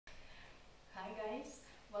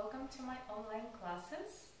to my online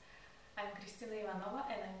classes. I'm Kristina Ivanova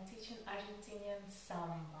and I'm teaching Argentinian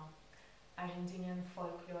ZAMBA, Argentinian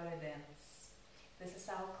folklore dance. This is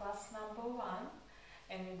our class number 1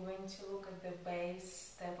 and we're going to look at the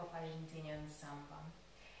base step of Argentinian ZAMBA.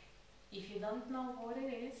 If you don't know what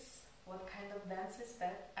it is, what kind of dance is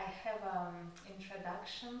that, I have an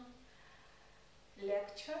introduction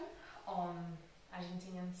lecture on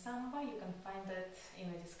Argentinian ZAMBA. You can find it in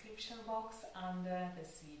the description box under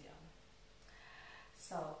this video.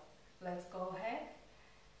 So let's go ahead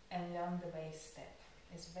and learn the base step.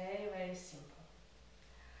 It's very simple.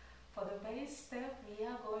 For the base step we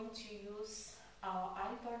are going to use our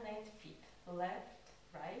alternate feet, left,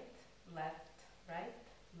 right, left, right,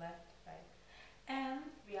 left, right, and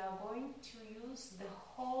we are going to use the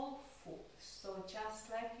whole foot. So just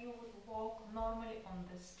like you would walk normally on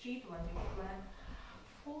the street when you plant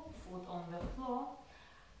full foot on the floor,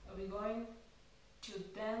 we're going to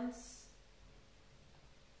dance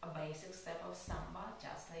a basic step of ZAMBA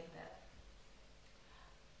just like that.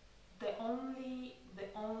 The only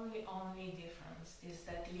difference is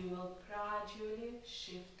that you will gradually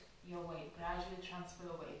shift your weight, gradually transfer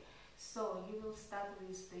your weight. So you will start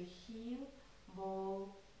with the heel,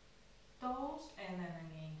 ball, toes, and then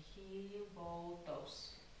again heel, ball, toes.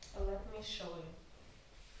 Let me show you.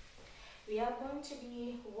 We are going to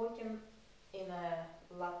be walking in a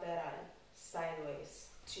lateral, sideways,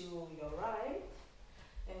 to your right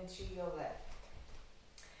and to your left.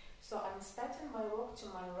 So I'm starting my walk to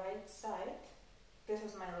my right side. This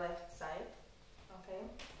is my left side, okay?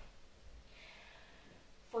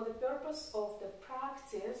 For the purpose of the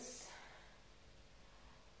practice,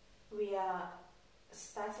 we are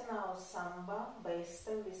starting our ZAMBA base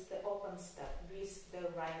step with the open step, with the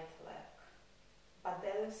right leg. But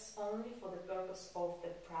that is only for the purpose of the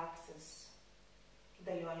practice,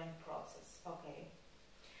 the learning process, okay?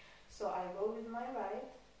 So I go with my right,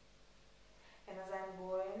 and as I'm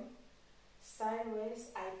going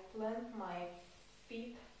sideways, I plant my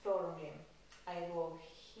feet firmly. I go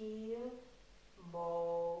heel,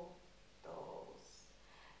 ball, toes.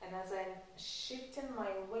 And as I'm shifting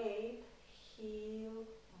my weight, heel,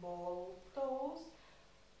 ball, toes,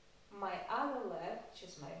 my other leg, which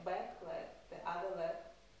is my back leg, the other leg,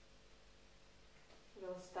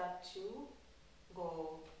 will start to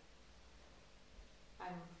go.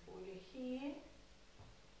 I'm fully here.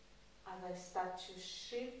 As I start to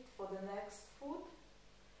shift for the next foot,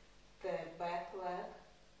 the back leg,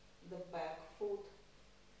 the back foot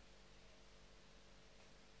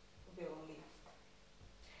will lift.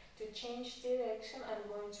 To change direction, I'm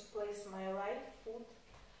going to place my right foot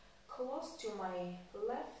close to my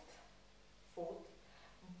left foot,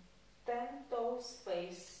 10 toes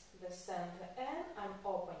face the center, and I'm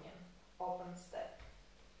opening, open step.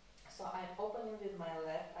 So I'm opening with my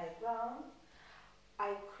left, I ground,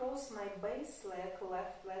 I cross my base leg,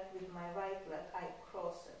 left leg with my right leg, I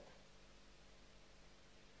cross it.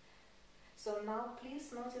 So now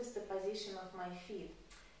please notice the position of my feet.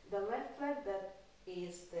 The left leg, that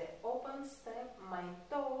is the open step, my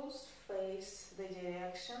toes face the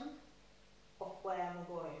direction of where I'm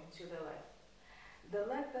going, to the left. The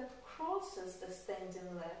leg that crosses the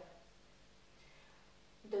standing leg,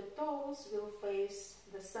 the toes will face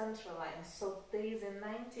the center line, so there is a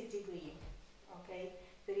 90 degree, okay?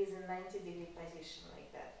 There is a 90 degree position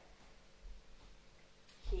like that.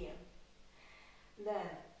 Here. Then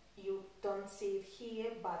you don't see it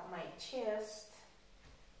here, but my chest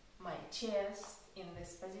in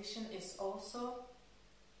this position is also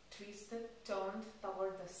twisted, turned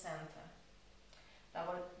toward the center,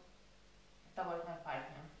 toward my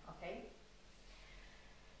partner, okay?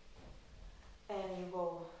 And you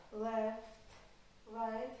go left,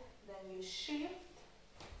 right, then you shift,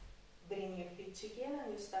 bring your feet together,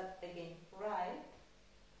 you start again, right,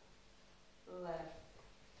 left,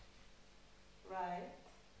 right,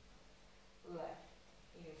 left.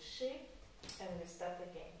 You shift and we start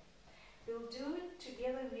again. We'll do it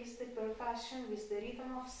together with the percussion, with the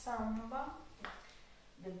rhythm of ZAMBA,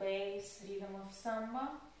 the bass rhythm of ZAMBA,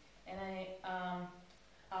 and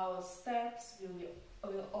our steps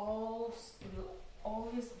will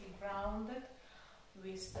always be grounded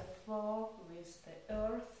with the floor, with the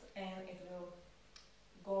earth, and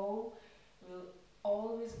will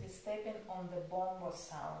always be stepping on the bongo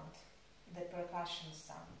sound, the percussion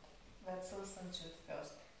sound. Let's listen to it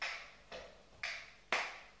first.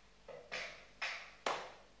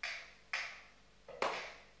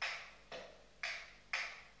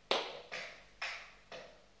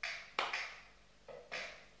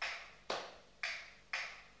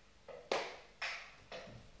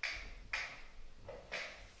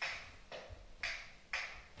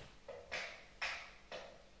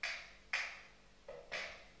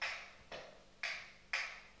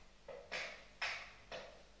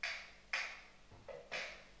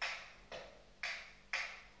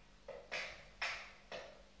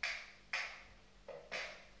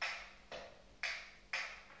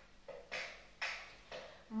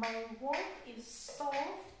 My walk is soft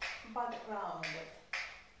but rounded.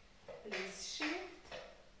 Please shift,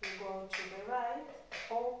 you go to the right,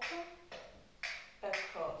 open,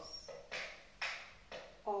 across,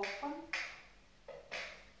 open,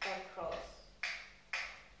 across,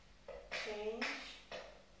 change,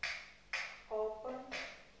 open,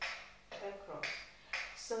 across.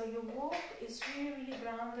 So your walk is really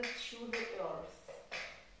grounded to the earth,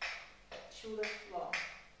 to the floor.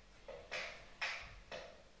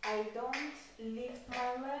 I don't lift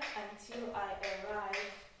my leg until I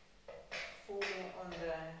arrive fully on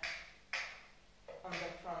the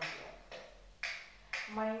front leg.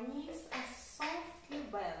 My knees are softly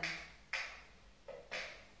bent.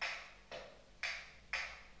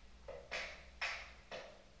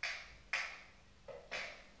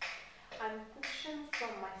 I'm pushing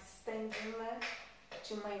from my standing leg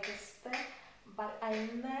to make a step, but I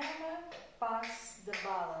never pass the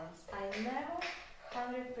balance. I never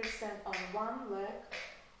 100% on one leg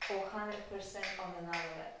or 100% on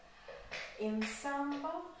another leg. In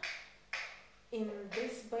Zamba, in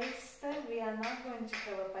this base step, we are not going to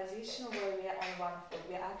have a position where we are on one foot.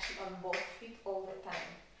 We are actually on both feet all the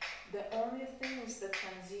time. The only thing is the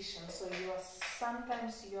transition. So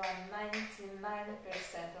sometimes you are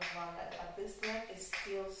 99% of one leg, but this leg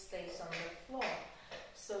still stays on the floor.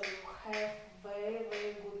 So you have very,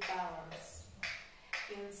 very good balance.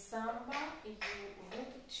 In Zamba, you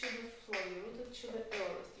root to the floor, you root to the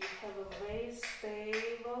earth. You have a very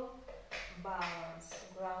stable balance,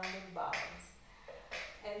 grounded balance.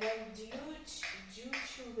 And then due to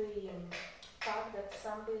the fact that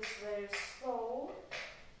Zamba is very slow,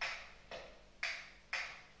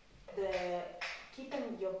 keeping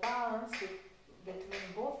your balance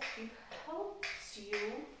between both feet helps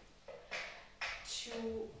you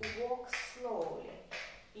to walk slowly.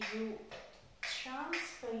 You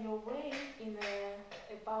transfer your weight in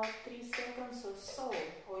about 3 seconds or so,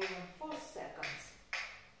 or even 4 seconds.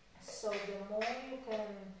 So the more you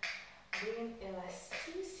can bring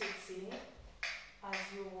elasticity as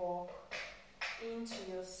you walk into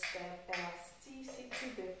your step, elasticity,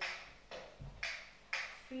 the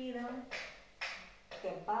freedom,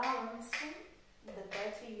 the balancing, the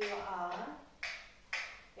better you are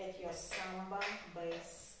at your Zamba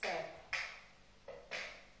base step.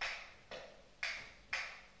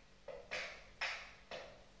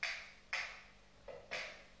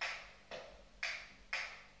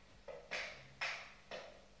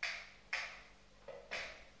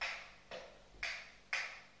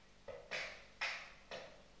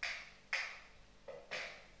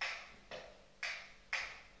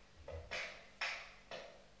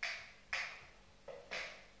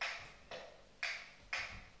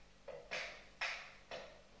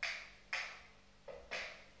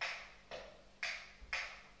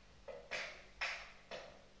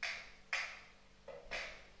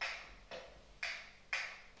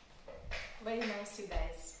 Very nice, you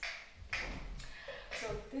guys. So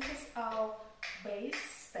this is our bass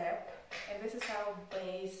step, and this is our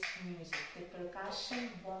bass music. The percussion,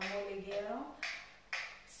 bombo leggero,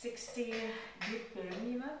 60 beats per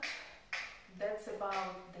minute. That's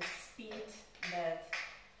about the speed that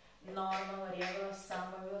normal, regular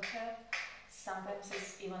Zamba will have. Sometimes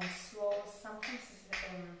it's even slow, sometimes it's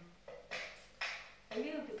a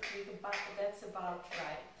little bit quicker, but that's about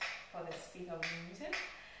right for the speed of the music.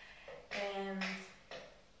 And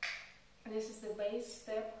this is the bass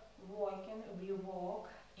step walking. We walk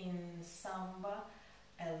in Zamba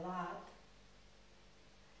a lot,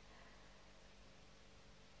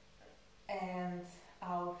 and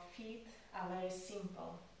our feet are very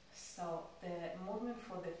simple. So the movement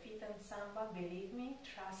for the feet in Zamba, believe me,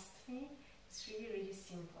 trust me, it's really, really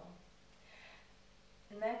simple.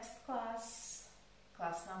 Next class,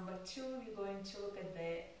 class number 2, we're going to look at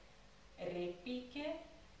the repique,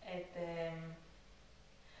 at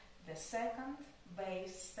the second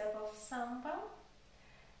bass step of Zamba,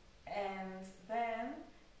 and then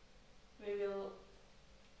we will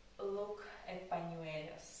look at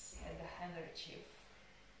pañuelos, at the handkerchief,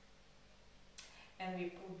 and we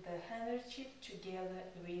put the handkerchief together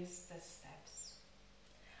with the steps.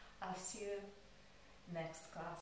 I'll see you next class.